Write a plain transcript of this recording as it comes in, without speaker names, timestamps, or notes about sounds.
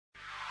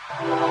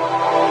Hi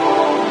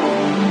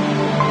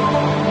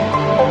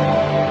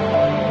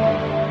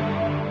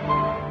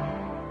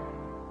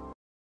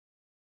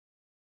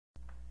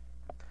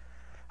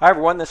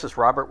everyone, this is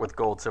Robert with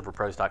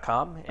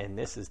GoldSilverPros.com, and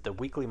this is the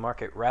weekly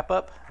market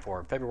wrap-up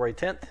for February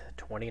 10th,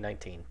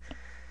 2019.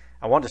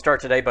 I want to start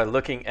today by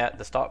looking at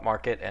the stock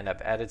market, and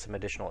I've added some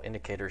additional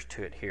indicators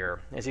to it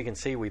here. As you can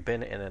see, we've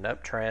been in an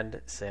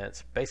uptrend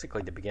since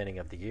basically the beginning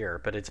of the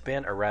year, but it's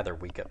been a rather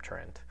weak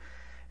uptrend.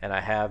 And I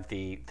have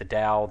the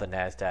Dow, the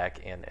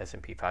NASDAQ, and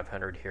S&P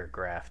 500 here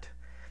graphed.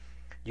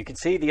 You can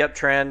see the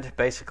uptrend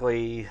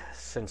basically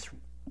since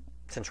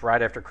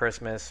right after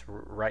Christmas,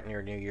 right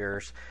near New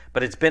Year's,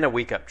 but it's been a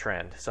weak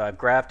uptrend. So I've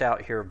graphed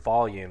out here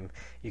volume.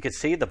 You can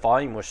see the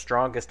volume was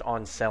strongest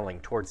on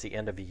selling towards the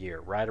end of the year,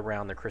 right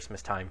around the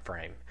Christmas time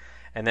frame.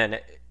 And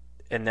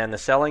then the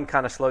selling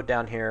kind of slowed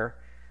down here,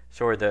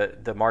 sort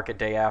of the market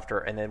day after,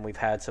 and then we've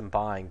had some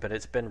buying, but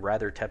it's been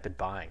rather tepid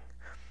buying.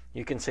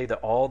 You can see that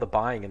all the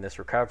buying in this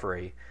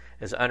recovery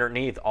is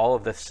underneath all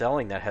of the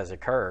selling that has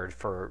occurred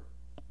for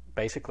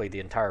basically the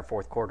entire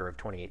fourth quarter of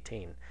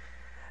 2018.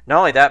 Not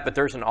only that, but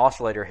there's an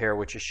oscillator here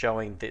which is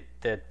showing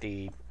that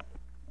the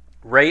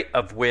rate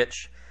of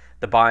which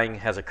the buying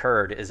has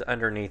occurred is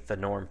underneath the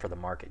norm for the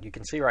market. You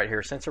can see right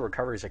here, since the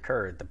recovery has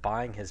occurred, the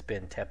buying has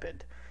been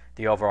tepid,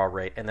 the overall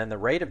rate. And then the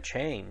rate of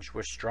change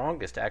was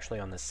strongest actually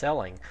on the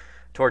selling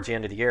towards the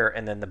end of the year,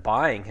 and then the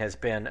buying has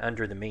been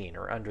under the mean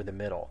or under the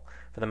middle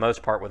for the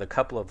most part, with a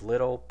couple of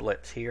little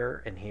blips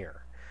here and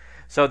here.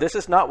 So this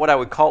is not what I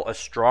would call a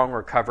strong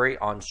recovery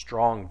on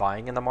strong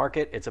buying in the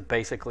market. It's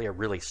basically a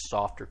really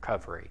soft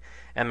recovery.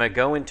 And I'm going to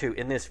go into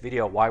in this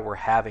video why we're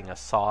having a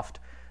soft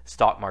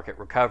stock market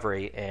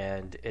recovery,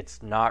 and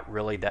it's not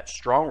really that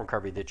strong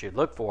recovery that you'd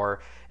look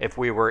for if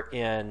we were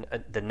in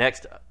the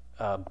next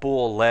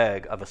bull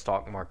leg of a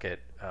stock market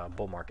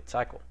bull market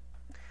cycle.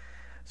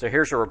 So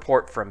here's a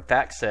report from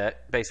FactSet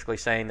basically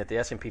saying that the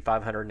S&P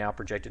 500 now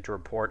projected to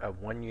report a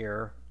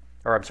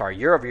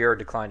year-over-year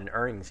decline in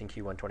earnings in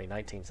Q1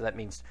 2019. So that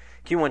means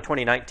Q1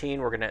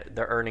 2019,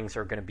 the earnings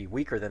are going to be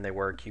weaker than they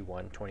were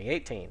Q1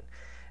 2018.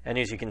 And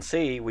as you can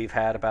see, we've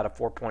had about a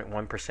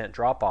 4.1%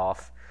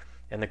 drop-off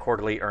in the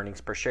quarterly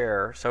earnings per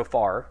share so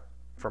far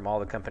from all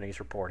the companies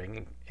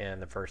reporting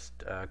in the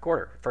first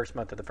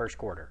month of the first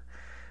quarter.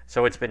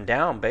 So it's been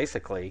down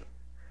basically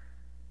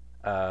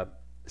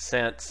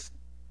since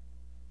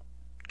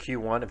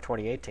Q1 of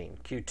 2018.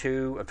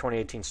 Q2 of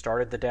 2018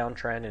 started the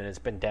downtrend, and it's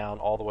been down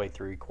all the way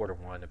through quarter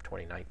one of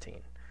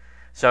 2019.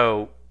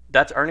 So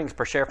that's earnings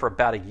per share for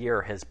about a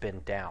year has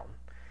been down.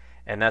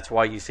 And that's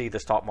why you see the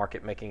stock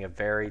market making a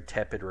very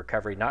tepid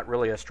recovery, not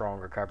really a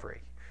strong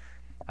recovery.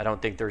 I don't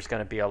think there's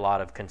going to be a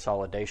lot of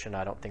consolidation.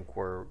 I don't think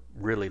we're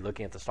really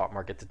looking at the stock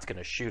market that's going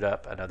to shoot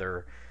up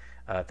another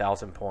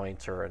 1,000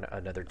 points or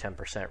another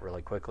 10%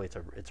 really quickly.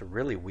 It's a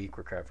really weak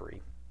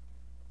recovery.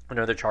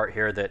 Another chart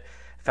here that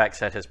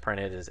FactSet has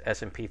printed is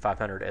S&P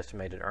 500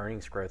 estimated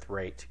earnings growth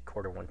rate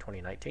quarter 1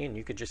 2019.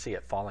 You could just see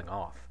it falling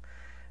off.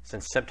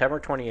 Since September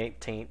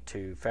 2018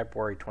 to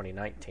February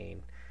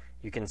 2019,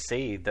 you can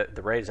see that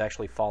the rate has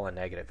actually fallen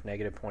negative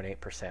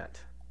 0.8%,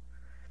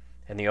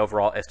 in the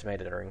overall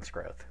estimated earnings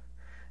growth.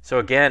 So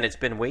again, it's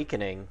been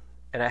weakening,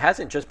 and it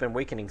hasn't just been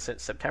weakening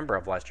since September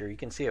of last year. You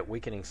can see it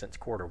weakening since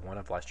quarter 1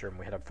 of last year, and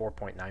we had a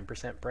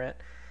 4.9% print.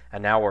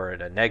 And now we're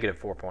at a negative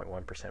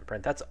 4.1%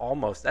 print. That's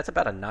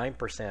about a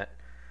 9%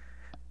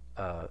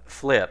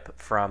 flip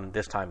from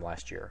this time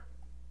last year.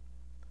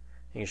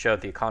 You can show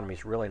that the economy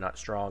is really not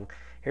strong.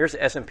 Here's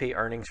S&P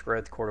earnings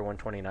growth quarter 1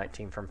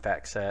 2019 from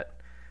FactSet,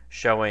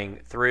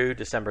 showing through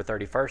December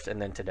 31st and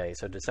then today.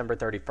 So December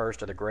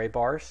 31st are the gray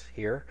bars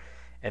here,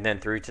 and then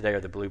through today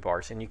are the blue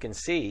bars. And you can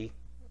see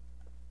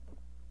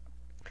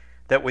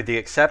that with the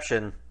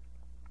exception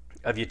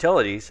of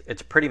utilities,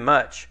 it's pretty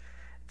much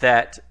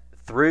that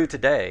through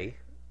today,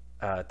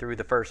 through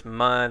the first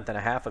month and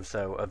a half or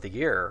so of the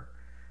year,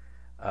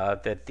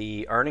 that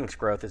the earnings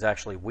growth is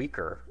actually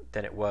weaker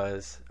than it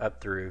was up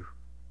through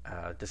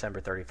December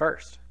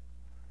 31st.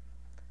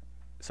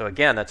 So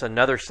again, that's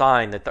another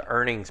sign that the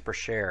earnings per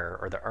share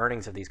or the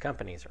earnings of these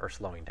companies are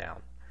slowing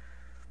down.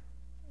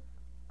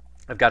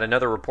 I've got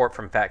another report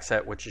from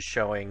FactSet which is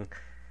showing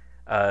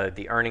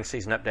the earnings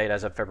season update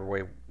as of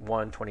February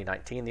 1,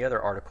 2019. The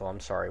other article,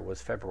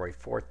 was February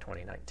 4th,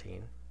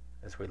 2019.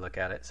 As we look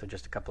at it, so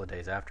just a couple of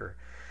days after.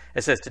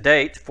 It says, to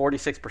date,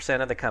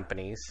 46% of the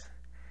companies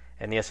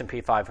in the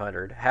S&P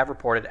 500 have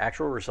reported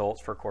actual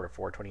results for quarter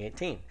 4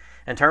 2018.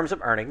 In terms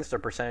of earnings, the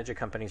percentage of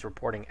companies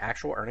reporting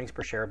actual earnings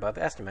per share above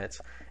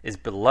estimates is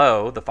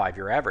below the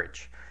 5-year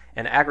average.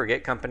 In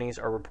aggregate, companies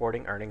are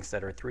reporting earnings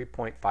that are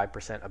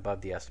 3.5%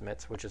 above the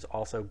estimates, which is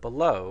also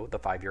below the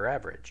 5-year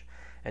average.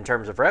 In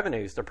terms of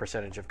revenues, the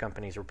percentage of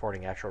companies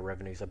reporting actual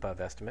revenues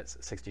above estimates,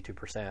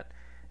 62%,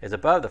 is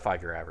above the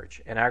 5-year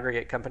average. In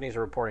aggregate, companies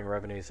are reporting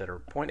revenues that are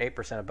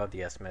 0.8% above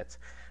the estimates,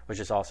 which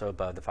is also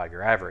above the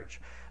 5-year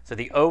average. So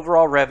the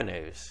overall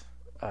revenues,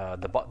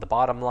 the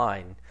bottom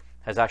line,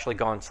 has actually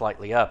gone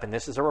slightly up, and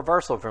this is a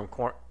reversal from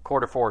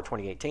quarter 4 of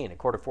 2018. In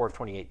quarter 4 of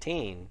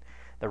 2018,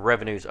 the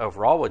revenues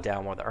overall were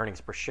down while the earnings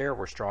per share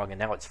were strong, and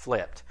now it's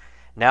flipped.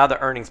 Now the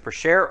earnings per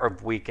share are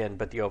weakened,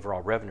 but the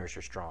overall revenues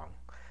are strong.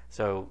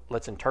 So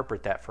let's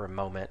interpret that for a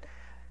moment.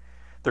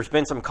 There's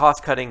been some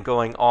cost cutting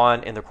going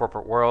on in the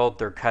corporate world.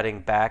 They're cutting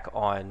back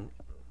on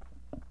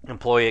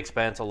employee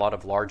expense. A lot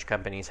of large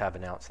companies have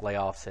announced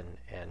layoffs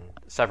and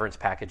severance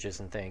packages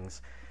and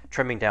things,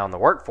 trimming down the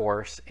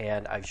workforce.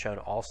 And I've shown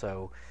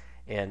also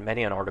in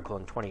many an article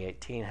in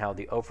 2018 how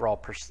the overall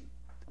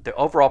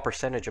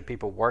percentage of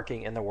people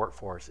working in the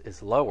workforce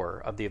is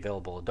lower of the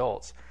available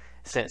adults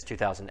since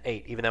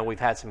 2008. Even though we've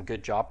had some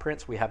good job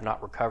prints, we have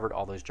not recovered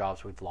all those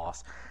jobs we've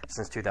lost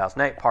since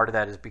 2008. Part of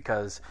that is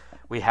because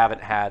we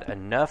haven't had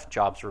enough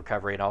jobs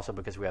recovery, and also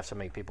because we have so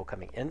many people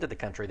coming into the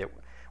country that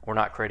we're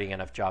not creating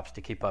enough jobs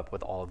to keep up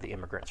with all of the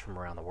immigrants from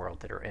around the world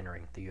that are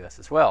entering the U.S.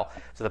 as well.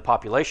 So the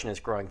population is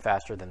growing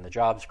faster than the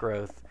jobs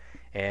growth,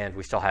 and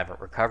we still haven't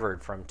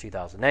recovered from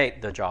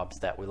 2008 the jobs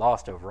that we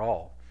lost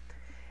overall.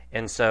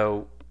 And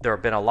so there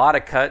have been a lot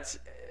of cuts,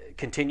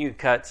 continued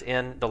cuts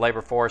in the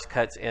labor force,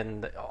 cuts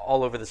in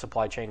all over the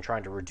supply chain,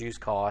 trying to reduce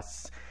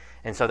costs.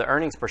 And so the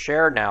earnings per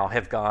share now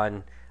have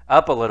gone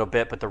up a little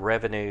bit, but the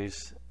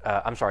revenues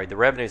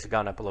have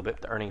gone up a little bit,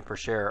 but the earnings per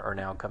share are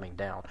now coming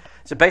down.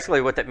 So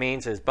basically what that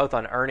means is, both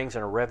on earnings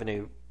and a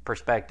revenue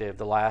perspective,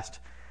 the last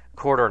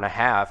quarter and a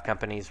half,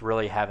 companies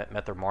really haven't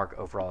met their mark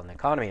overall in the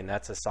economy, and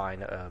that's a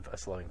sign of a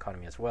slowing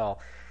economy as well.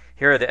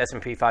 Here are the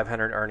S&P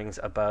 500 earnings: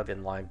 above,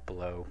 in line,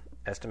 below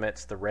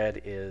estimates. The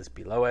red is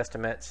below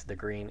estimates, the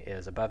green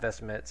is above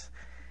estimates,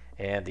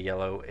 and the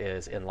yellow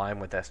is in line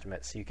with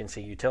estimates. So you can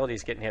see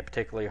utilities getting hit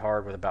particularly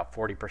hard with about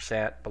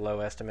 40%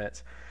 below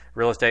estimates.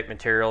 Real estate,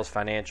 materials,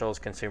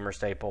 financials, consumer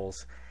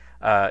staples.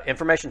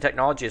 Information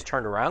technology has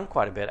turned around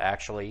quite a bit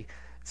actually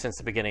since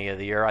the beginning of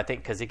the year. I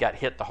think because it got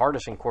hit the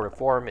hardest in quarter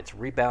four, it's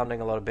rebounding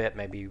a little bit,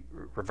 maybe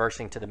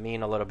reversing to the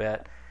mean a little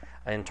bit.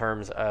 In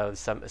terms of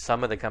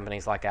some of the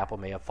companies like Apple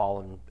may have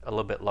fallen a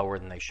little bit lower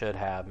than they should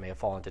have, may have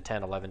fallen to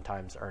 10, 11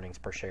 times earnings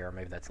per share.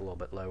 Maybe that's a little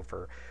bit low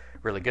for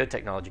really good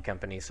technology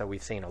companies. So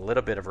we've seen a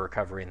little bit of a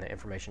recovery in the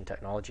information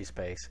technology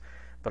space,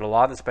 but a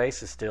lot of the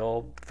space is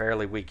still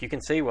fairly weak. You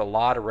can see with a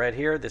lot of red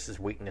here, this is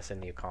weakness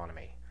in the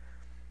economy.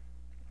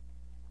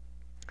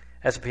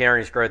 S&P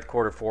earnings growth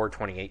quarter four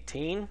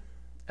 2018.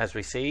 As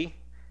we see,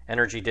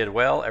 energy did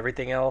well.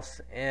 Everything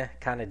else,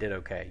 kind of did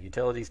okay.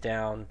 Utilities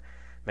down,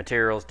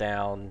 materials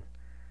down.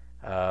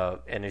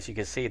 And as you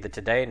can see, the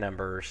today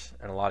numbers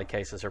in a lot of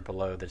cases are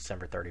below the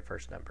December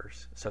 31st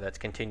numbers. So that's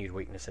continued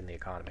weakness in the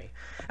economy.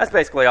 That's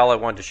basically all I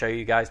wanted to show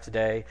you guys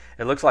today.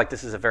 It looks like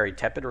this is a very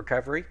tepid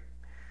recovery.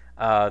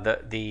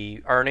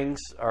 The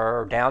earnings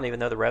are down even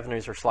though the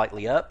revenues are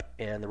slightly up,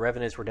 and the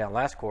revenues were down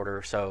last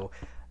quarter. So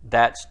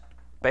that's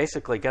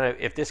basically going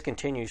to, if this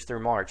continues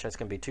through March, that's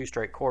going to be 2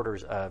 straight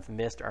quarters of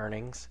missed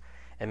earnings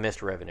and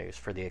missed revenues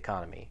for the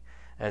economy.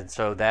 And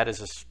so that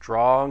is a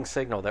strong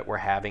signal that we're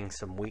having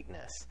some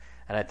weakness.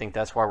 And I think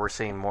that's why we're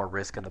seeing more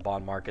risk in the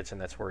bond markets, and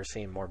that's where we're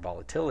seeing more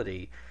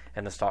volatility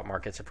in the stock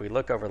markets. If we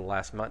look over the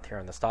last month here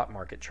on the stock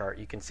market chart,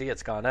 you can see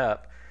it's gone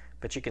up,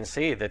 but you can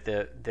see that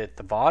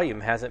the volume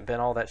hasn't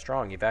been all that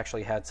strong. You've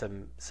actually had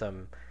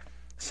some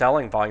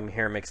selling volume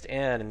here mixed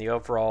in, and the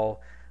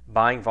overall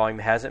buying volume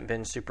hasn't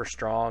been super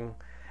strong.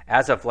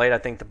 As of late, I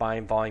think the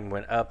buying volume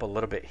went up a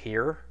little bit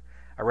here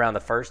around the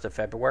 1st of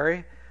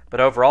February. But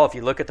overall, if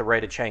you look at the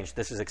rate of change,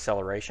 this is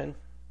acceleration.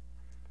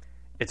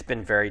 It's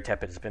been very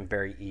tepid. It's been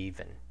very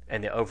even.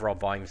 And the overall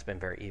volume has been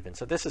very even.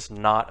 So this is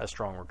not a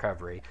strong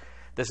recovery.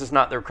 This is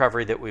not the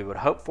recovery that we would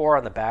hope for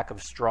on the back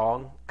of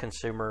strong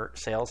consumer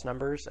sales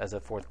numbers as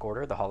of fourth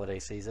quarter, the holiday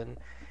season.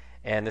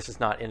 And this is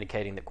not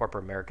indicating that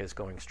corporate America is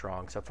going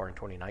strong so far in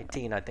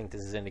 2019. I think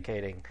this is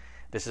indicating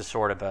this is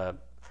sort of a,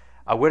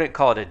 I wouldn't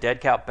call it a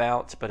dead cat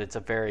bounce, but it's a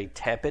very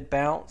tepid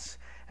bounce.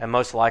 And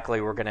most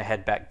likely we're going to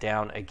head back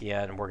down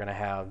again. We're going to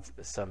have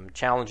some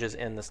challenges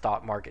in the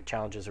stock market,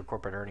 challenges of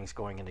corporate earnings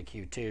going into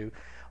Q2.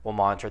 We'll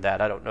monitor that.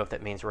 I don't know if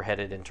that means we're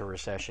headed into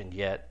recession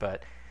yet,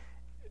 but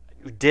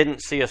we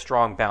didn't see a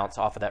strong bounce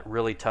off of that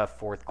really tough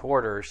fourth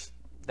quarters.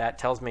 That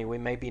tells me we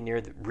may be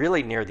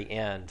really near the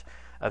end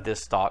of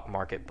this stock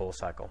market bull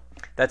cycle.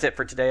 That's it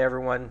for today,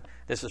 everyone.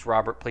 This is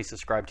Robert. Please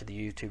subscribe to the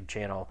YouTube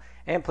channel,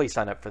 and please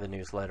sign up for the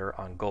newsletter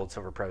on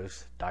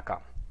goldsilverpros.com.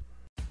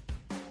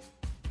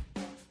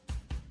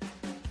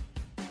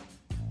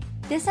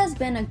 This has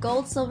been a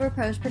Gold Silver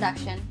Pros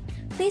production.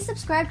 Please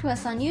subscribe to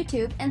us on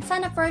YouTube and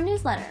sign up for our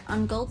newsletter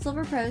on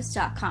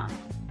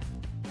goldsilverpros.com.